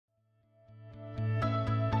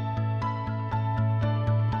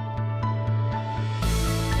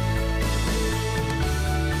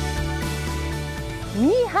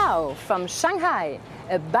Hello from Shanghai,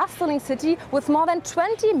 a bustling city with more than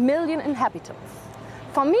 20 million inhabitants.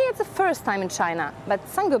 For me it's the first time in China, but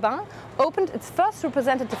Saint-Gobain opened its first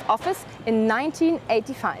representative office in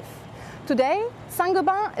 1985. Today,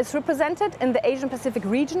 Saint-Gobain is represented in the Asian Pacific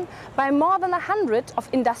region by more than 100 of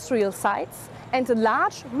industrial sites and a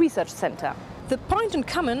large research center. The point in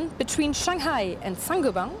common between Shanghai and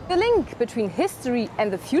Saint-Gobain, the link between history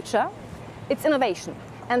and the future, it's innovation.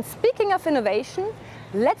 And speaking of innovation,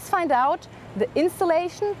 let's find out the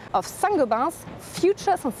installation of Saint-Gobain's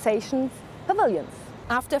Future Sensations pavilions.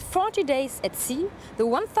 After 40 days at sea, the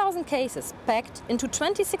 1,000 cases packed into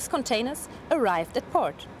 26 containers arrived at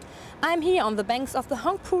port. I'm here on the banks of the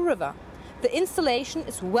Hongpu River. The installation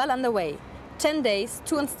is well underway. 10 days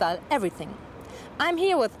to install everything. I'm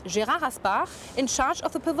here with Gérard Aspar, in charge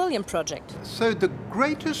of the pavilion project. So the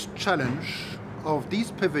greatest challenge of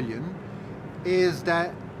these pavilions is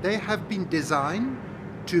that they have been designed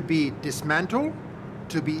to be dismantled,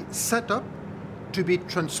 to be set up, to be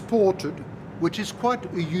transported, which is quite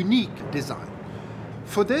a unique design.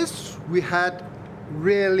 For this, we had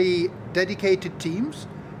really dedicated teams,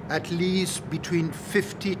 at least between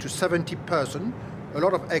 50 to 70 persons, a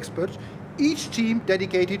lot of experts, each team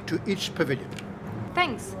dedicated to each pavilion.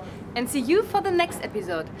 Thanks, and see you for the next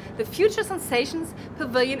episode, the Future Sensations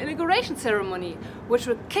Pavilion Inauguration Ceremony, which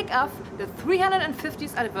will kick off the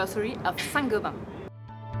 350th anniversary of Saint-Gobain.